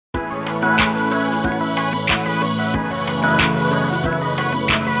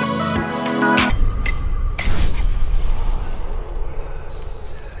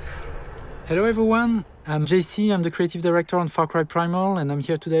Hello everyone, I'm JC, I'm the creative director on Far Cry Primal, and I'm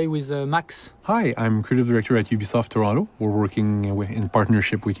here today with Max. Hi, I'm creative director at Ubisoft Toronto. We're working in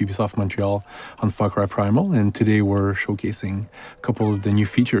partnership with Ubisoft Montreal on Far Cry Primal, and today we're showcasing a couple of the new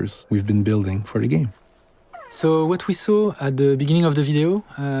features we've been building for the game. So what we saw at the beginning of the video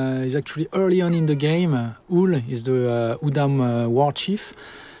is actually early on in the game. Ul is the Udam war chief,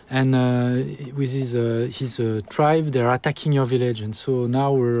 and with his tribe, they're attacking your village. And so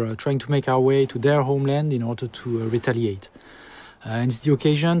now we're trying to make our way to their homeland in order to retaliate. And it's the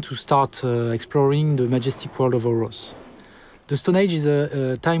occasion to start exploring the majestic world of Oros. The Stone Age is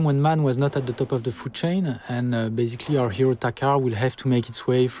a time when man was not at the top of the food chain, and basically our hero Takkar will have to make its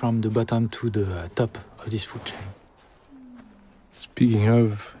way from the bottom to the top of this food chain. Speaking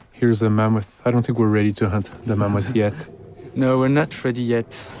of, here's a mammoth. I don't think we're ready to hunt the mammoth yet. No, we're not ready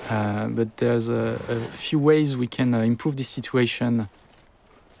yet, but there's a few ways we can improve this situation.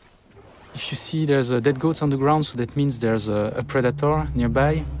 If you see, there's dead goats on the ground, so that means there's a predator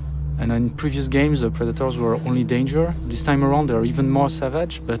nearby. And in previous games, the predators were only danger. This time around, they're even more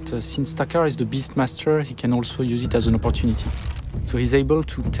savage, but since Takkar is the beast master, he can also use it as an opportunity. So he's able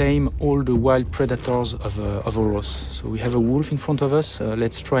to tame all the wild predators of Oros. So we have a wolf in front of us,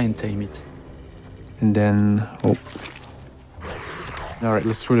 let's try and tame it. And then, all right,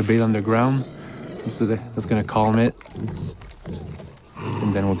 let's throw the bait on the ground. That's gonna calm it.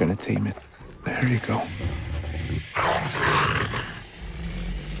 And then we're gonna tame it. There you go.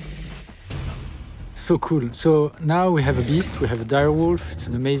 So cool. So now we have a beast, we have a dire wolf. It's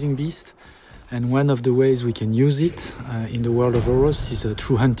an amazing beast. And one of the ways we can use it in the world of Oros is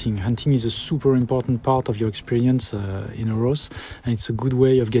through hunting. Hunting is a super important part of your experience in Oros, and it's a good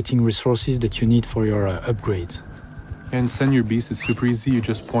way of getting resources that you need for your upgrades. And send your beast, it's super easy. You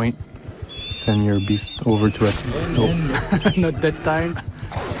just point, send your beast over to it. Nope. Not that time.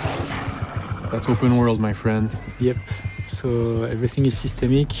 That's open world, my friend. Yep. So everything is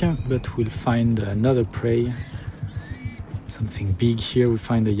systemic, but we'll find another prey. Something big here, we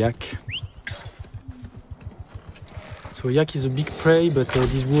find a yak. So yak is a big prey, but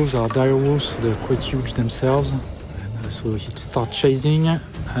these wolves are dire wolves, so they're quite huge themselves. And, so he starts chasing.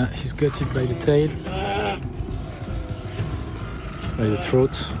 He's got it by the tail, by the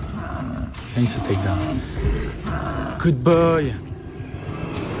throat, and it's a takedown. Good boy!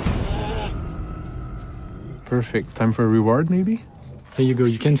 Perfect. Time for a reward, maybe? There you go.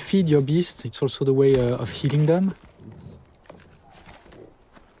 You can feed your beast. It's also the way of healing them.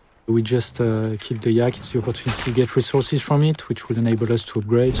 We just killed the yak. It's the opportunity to get resources from it, which will enable us to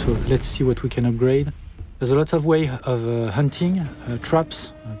upgrade. So let's see what we can upgrade. There's a lot of way of hunting.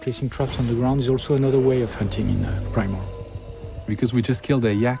 Traps, placing traps on the ground is also another way of hunting in Primal. Because we just killed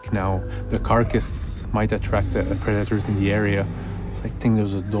a yak now, the carcass might attract predators in the area. So I think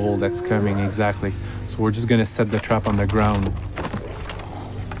there's a dhole that's coming, exactly. So we're just gonna set the trap on the ground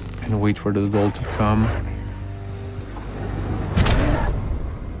and wait for the dhole to come.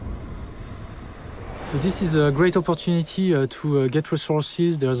 So this is a great opportunity to get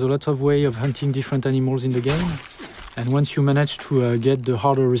resources. There's a lot of way of hunting different animals in the game. And once you manage to get the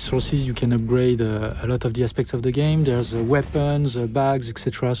harder resources, you can upgrade a lot of the aspects of the game. There's weapons, bags,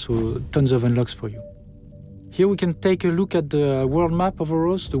 etc. So tons of unlocks for you. Here we can take a look at the world map of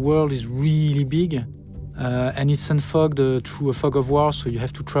Oros. The world is really big. And it's unfogged through a fog of war, so you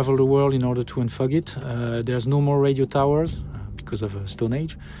have to travel the world in order to unfog it. There's no more radio towers because of Stone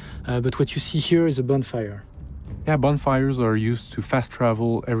Age. But what you see here is a bonfire. Yeah, bonfires are used to fast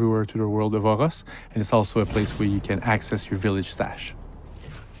travel everywhere to the world of Oros, and it's also a place where you can access your village stash.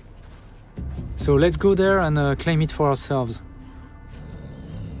 So let's go there and claim it for ourselves.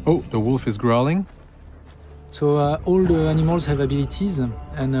 Oh, the wolf is growling. So all the animals have abilities,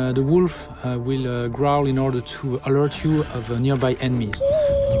 and the wolf will growl in order to alert you of nearby enemies.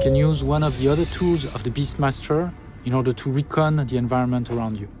 You can use one of the other tools of the Beastmaster in order to recon the environment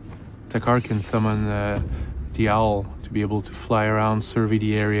around you. Takkar can summon the owl to be able to fly around, survey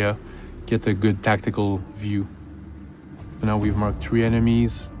the area, get a good tactical view. So now we've marked 3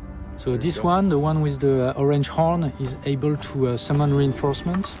 enemies. So this one, the one with the orange horn, is able to summon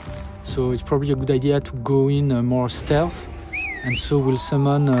reinforcements. So it's probably a good idea to go in more stealth. And so we'll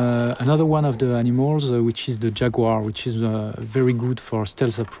summon another one of the animals, which is the jaguar, which is very good for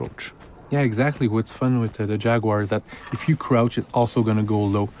stealth approach. Yeah, exactly. What's fun with the jaguar is that if you crouch, it's also going to go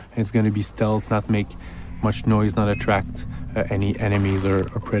low. And it's going to be stealth, not make much noise, not attract any enemies or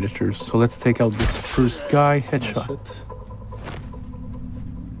predators. So let's take out this first guy, headshot.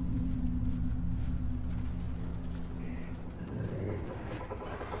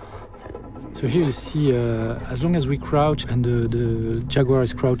 So here you see, as long as we crouch and the jaguar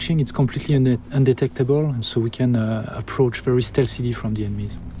is crouching, it's completely undetectable, and so we can approach very stealthily from the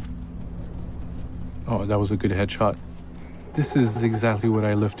enemies. Oh, that was a good headshot. This is exactly what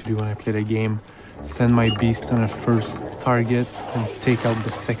I love to do when I play the game. Send my beast on a first target and take out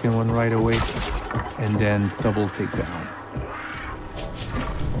the second one right away, and then double takedown.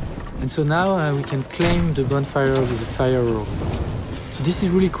 And so now we can claim the bonfire with a fire roll. So this is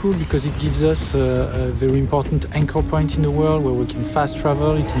really cool because it gives us a very important anchor point in the world where we can fast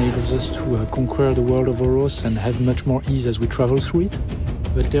travel. It enables us to conquer the world of Oros and have much more ease as we travel through it.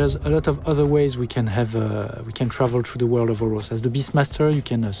 But there's a lot of other ways we can travel through the world of Oros. As the Beastmaster, you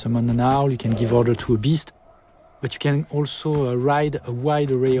can summon an owl, you can give order to a beast, but you can also ride a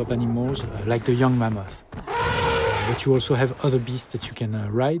wide array of animals, like the young mammoth. But you also have other beasts that you can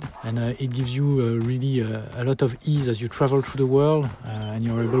ride, and it gives you really a lot of ease as you travel through the world, and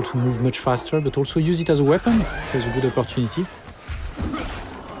you're able to move much faster, but also use it as a weapon, which is a good opportunity.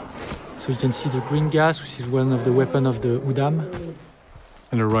 So you can see the green gas, which is one of the weapons of the Udam.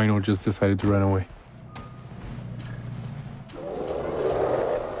 And the rhino just decided to run away.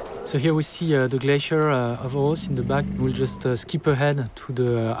 So here we see the glacier of Oros in the back. We'll just skip ahead to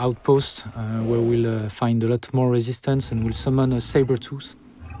the outpost where we'll find a lot more resistance and we'll summon a saber-tooth.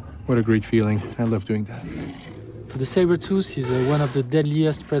 What a great feeling. I love doing that. So the saber-tooth is one of the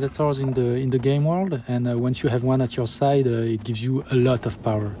deadliest predators in the game world, and once you have one at your side, it gives you a lot of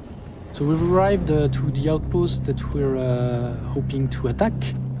power. So we've arrived to the outpost that we're hoping to attack.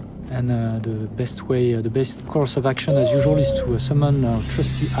 And the best course of action, as usual, is to summon our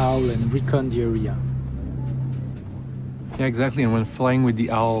trusty owl and recon the area. Yeah, exactly. And when flying with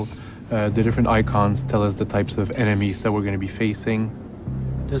the owl, the different icons tell us the types of enemies that we're going to be facing.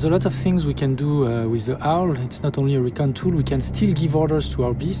 There's a lot of things we can do with the owl. It's not only a recon tool, we can still give orders to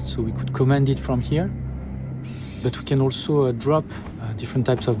our beast, so we could command it from here. But we can also drop different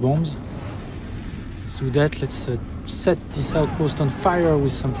types of bombs. Let's do that. Let's set this outpost on fire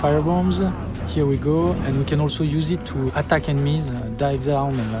with some fire bombs. Here we go, and we can also use it to attack enemies, dive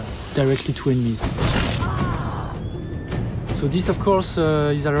down directly to enemies. So this, of course,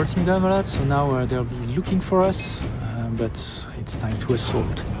 is alerting them a lot, so now they'll be looking for us, but it's time to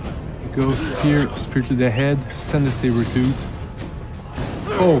assault. Go spear to the head, send the saber-tooth.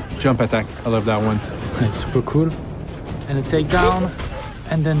 Oh, jump attack, I love that one. It's super cool. And a takedown,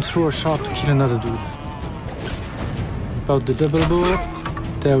 and then throw a shot to kill another dude. About the double bow.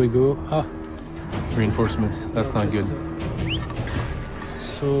 There we go. Ah. Reinforcements, that's not good.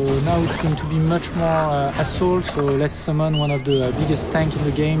 So now it's going to be much more assault, so let's summon one of the biggest tanks in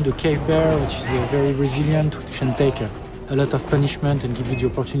the game, the cave bear, which is very resilient, which can take a lot of punishment and give you the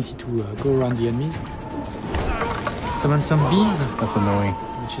opportunity to go around the enemies. Summon some bees. That's annoying.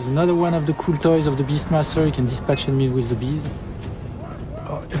 Which is another one of the cool toys of the Beastmaster. You can dispatch enemies with the bees.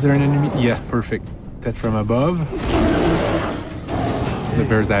 Oh, is there an enemy? Yeah, perfect. That from above. The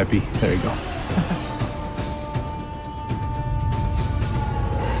bear's happy. There you go.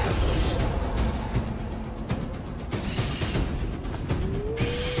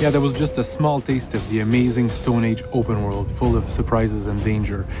 Yeah, that was just a small taste of the amazing Stone Age open world full of surprises and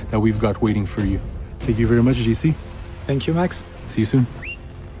danger that we've got waiting for you. Thank you very much, GC. Thank you, Max. See you soon.